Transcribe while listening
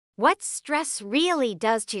What stress really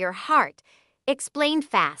does to your heart. Explained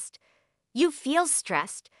fast. You feel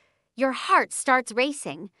stressed. Your heart starts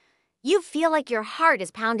racing. You feel like your heart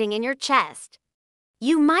is pounding in your chest.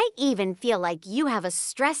 You might even feel like you have a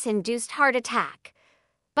stress-induced heart attack.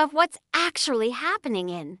 But what's actually happening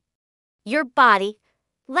in your body?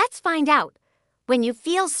 Let's find out. When you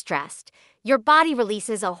feel stressed, your body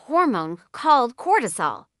releases a hormone called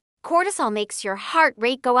cortisol. Cortisol makes your heart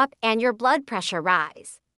rate go up and your blood pressure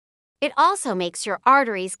rise. It also makes your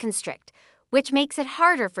arteries constrict, which makes it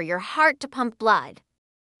harder for your heart to pump blood.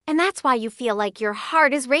 And that's why you feel like your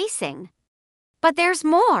heart is racing. But there's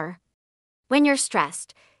more. When you're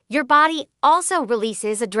stressed, your body also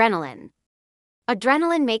releases adrenaline.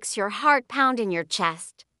 Adrenaline makes your heart pound in your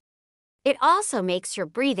chest. It also makes your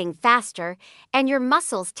breathing faster and your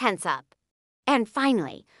muscles tense up. And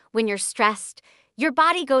finally, when you're stressed, your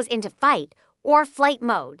body goes into fight or flight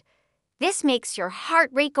mode. This makes your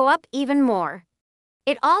heart rate go up even more.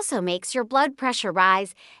 It also makes your blood pressure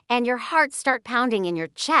rise and your heart start pounding in your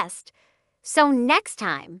chest. So next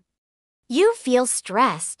time you feel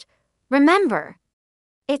stressed, remember,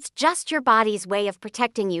 it's just your body's way of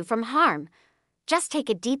protecting you from harm. Just take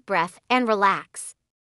a deep breath and relax.